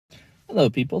Hello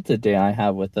people, today I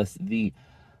have with us the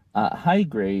high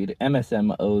grade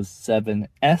MSM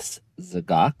 07S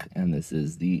Zagok, and this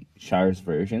is the Char's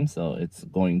version, so it's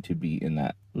going to be in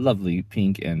that lovely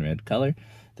pink and red color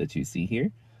that you see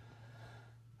here.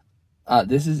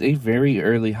 This is a very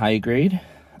early high grade.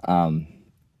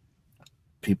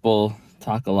 People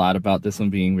talk a lot about this one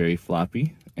being very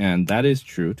floppy, and that is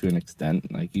true to an extent.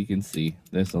 Like you can see,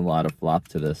 there's a lot of flop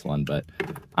to this one, but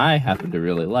I happen to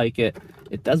really like it.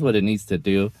 It does what it needs to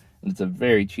do, and it's a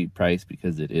very cheap price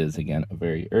because it is, again, a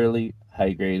very early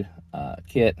high grade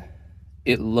kit.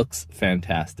 It looks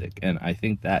fantastic, and I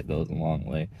think that goes a long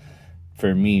way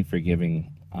for me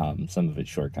forgiving some of its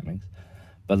shortcomings.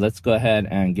 But let's go ahead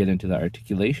and get into the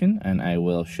articulation, and I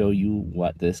will show you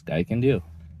what this guy can do.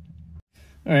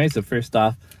 All right, so first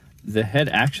off, the head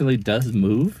actually does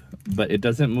move, but it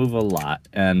doesn't move a lot.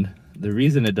 And the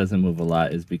reason it doesn't move a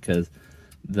lot is because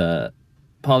the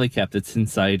polycap that's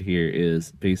inside here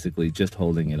is basically just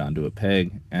holding it onto a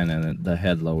peg, and then the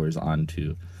head lowers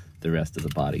onto the rest of the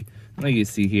body. Like you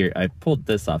see here, I pulled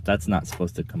this off. That's not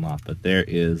supposed to come off, but there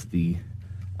is the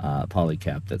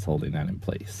polycap that's holding that in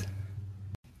place.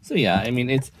 So yeah, I mean,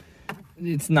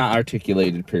 it's not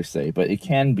articulated per se, but it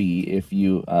can be if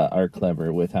you are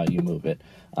clever with how you move it.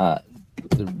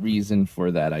 The reason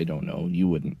for that, I don't know. You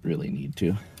wouldn't really need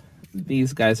to.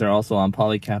 These guys are also on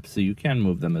polycaps, so you can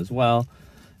move them as well.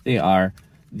 They are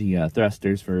the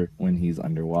thrusters for when he's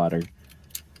underwater.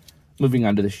 Moving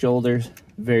on to the shoulders,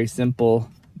 very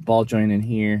simple. Ball joint in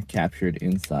here, captured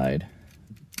inside.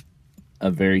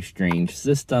 A very strange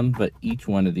system, but each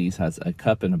one of these has a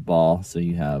cup and a ball, so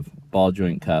you have ball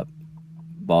joint cup,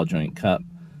 ball joint cup,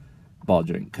 ball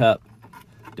joint cup,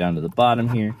 down to the bottom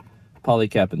here,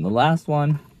 polycap in the last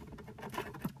one,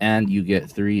 and you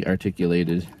get 3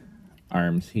 articulated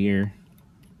arms here,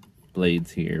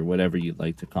 blades here, whatever you'd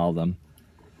like to call them.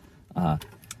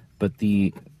 But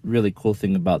the really cool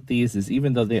thing about these is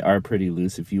even though they are pretty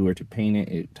loose, if you were to paint it,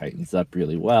 it tightens up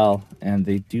really well, and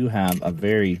they do have a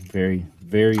very, very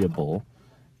variable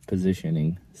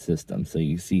positioning system. So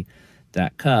you see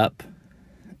that cup,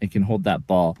 it can hold that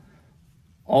ball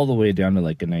all the way down to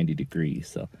like a 90 degrees.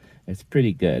 So it's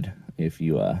pretty good if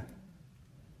you,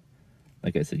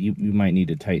 like I said, you might need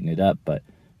to tighten it up, but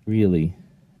really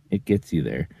it gets you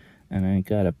there. And I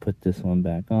gotta put this one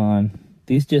back on.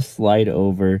 These just slide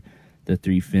over the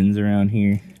 3 fins around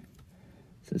here.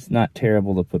 So it's not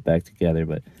terrible to put back together,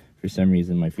 but for some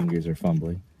reason my fingers are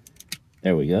fumbling.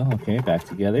 There we go, okay, back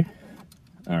together.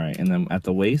 All right, and then at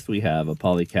the waist we have a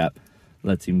polycap.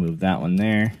 Lets you move that one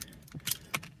there.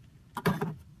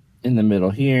 In the middle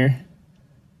here.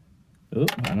 Oh,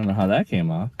 I don't know how that came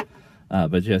off.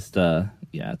 But just, yeah,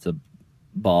 it's a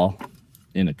ball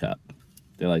in a cup.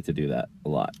 They like to do that a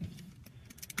lot.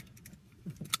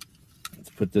 Let's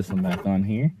put this one back on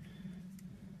here.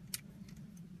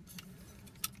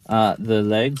 The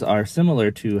legs are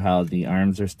similar to how the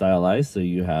arms are stylized. So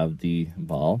you have the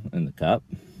ball in the cup.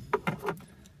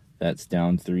 That's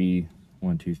down 3,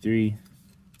 1, 2, 3.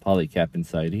 Polycap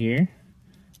inside here.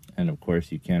 And of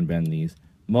course you can bend these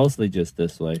mostly just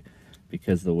this way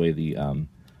because the way the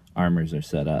armors are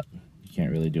set up, you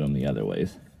can't really do them the other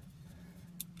ways.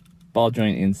 Ball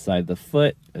joint inside the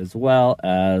foot as well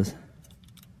as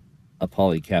a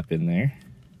polycap in there.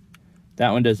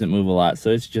 That one doesn't move a lot,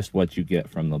 so it's just what you get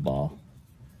from the ball.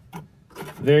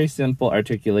 Very simple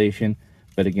articulation,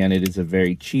 but again, it is a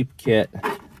very cheap kit,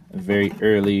 a very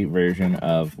early version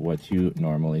of what you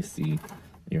normally see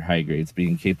your high grades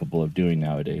being capable of doing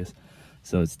nowadays.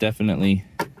 So it's definitely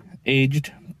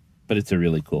aged, but it's a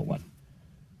really cool one.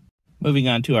 Moving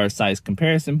on to our size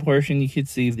comparison portion, you can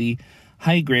see the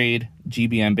high grade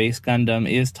GBM base Gundam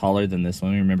is taller than this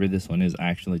one. Remember, this one is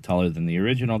actually taller than the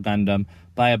original Gundam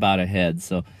by about a head.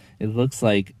 So it looks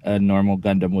like a normal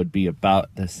Gundam would be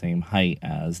about the same height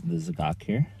as the Zagok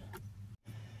here.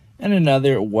 And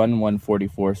another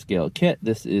 1/144 scale kit.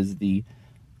 This is the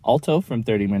Alto from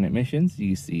 30-minute missions.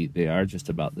 You see they are just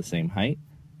about the same height,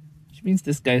 which means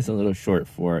this guy's a little short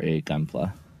for a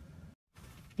Gunpla.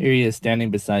 Here he is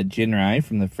standing beside Jinrai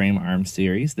from the Frame Arms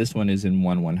series. This one is in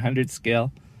 1/100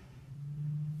 scale.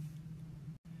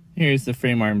 Here's the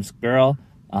Frame Arms girl,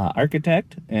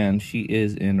 Architect, and she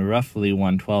is in roughly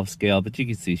 1/12 scale, but you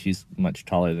can see she's much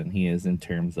taller than he is in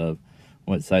terms of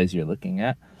what size you're looking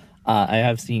at. I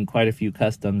have seen quite a few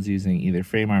customs using either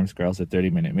Frame Arms girls or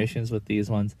 30-minute missions with these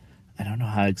ones. I don't know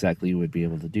how exactly you would be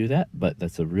able to do that, but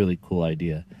that's a really cool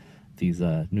idea. These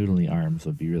noodly arms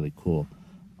would be really cool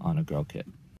on a girl kit.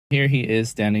 Here he is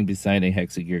standing beside a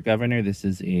Hexagear Governor. This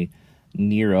is a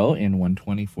Nero in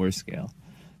 1/24 scale.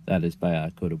 That is by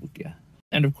Kotobukiya.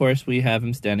 And of course, we have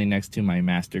him standing next to my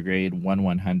master grade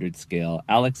 1/100 scale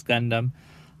Alex Gundam.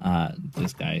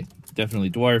 This guy definitely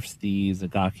dwarfs the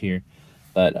Zagok here,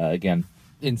 but again,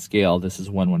 in scale, this is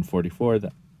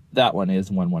 1/144. That one is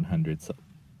 1/100,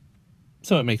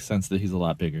 so it makes sense that he's a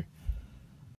lot bigger.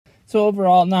 So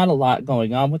overall, not a lot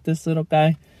going on with this little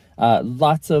guy.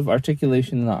 Lots of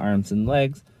articulation in the arms and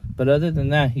legs, but other than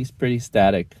that, he's pretty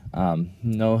static.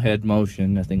 No head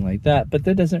motion, nothing like that, but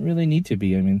that doesn't really need to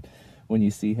be. I mean, when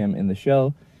you see him in the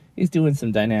show, he's doing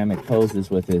some dynamic poses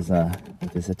with his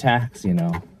attacks, you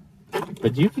know.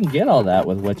 But you can get all that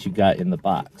with what you got in the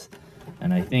box.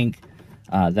 And I think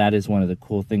that is one of the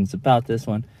cool things about this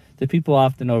one that people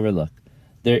often overlook.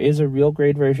 There is a real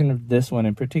grade version of this one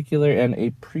in particular and a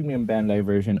premium Bandai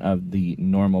version of the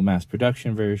normal mass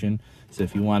production version. So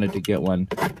if you wanted to get one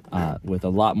with a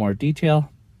lot more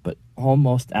detail, but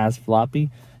almost as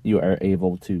floppy, you are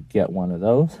able to get one of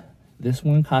those. This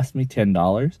one cost me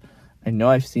 $10. I know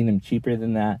I've seen him cheaper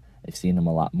than that. I've seen him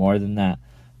a lot more than that.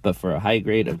 But for a high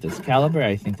grade of this caliber,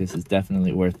 I think this is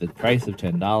definitely worth the price of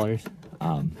 $10.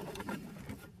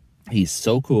 He's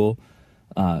so cool.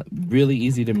 Really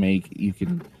easy to make. You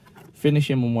can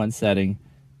finish him in one setting,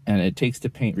 and it takes to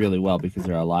paint really well because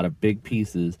there are a lot of big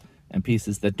pieces and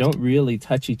pieces that don't really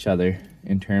touch each other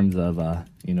in terms of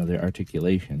you know, their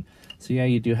articulation. So yeah,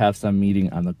 you do have some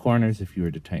meeting on the corners if you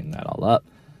were to tighten that all up,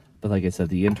 but like I said,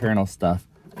 the internal stuff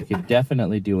you could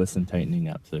definitely do with some tightening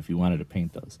up. So if you wanted to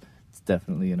paint those, it's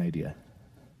definitely an idea.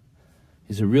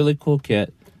 He's a really cool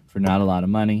kit for not a lot of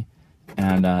money,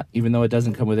 and even though it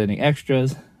doesn't come with any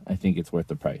extras, I think it's worth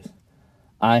the price.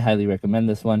 I highly recommend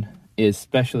this one,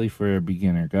 especially for a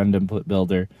beginner Gundam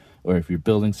builder, or if you're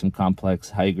building some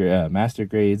complex master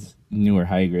grades, newer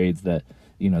high grades that,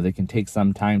 you know, they can take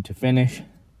some time to finish.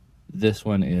 This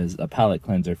one is a palette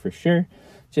cleanser for sure.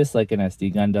 Just like an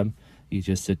SD Gundam, you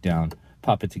just sit down,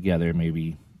 pop it together,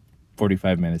 maybe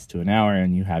 45 minutes to an hour,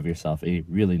 and you have yourself a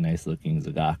really nice looking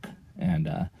Zagok.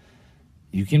 And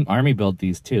you can army build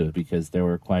these too, because there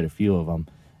were quite a few of them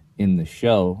in the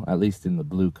show, at least in the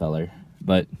blue color,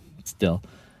 but still.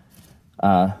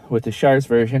 With the Char's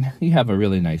version, you have a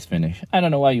really nice finish. I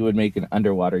don't know why you would make an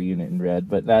underwater unit in red,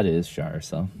 but that is Char,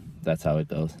 so that's how it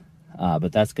goes.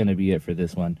 But that's going to be it for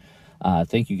this one.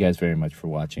 Thank you guys very much for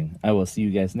watching. I will see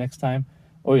you guys next time,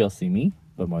 or you'll see me,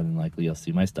 but more than likely you'll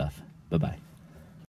see my stuff. Bye-bye.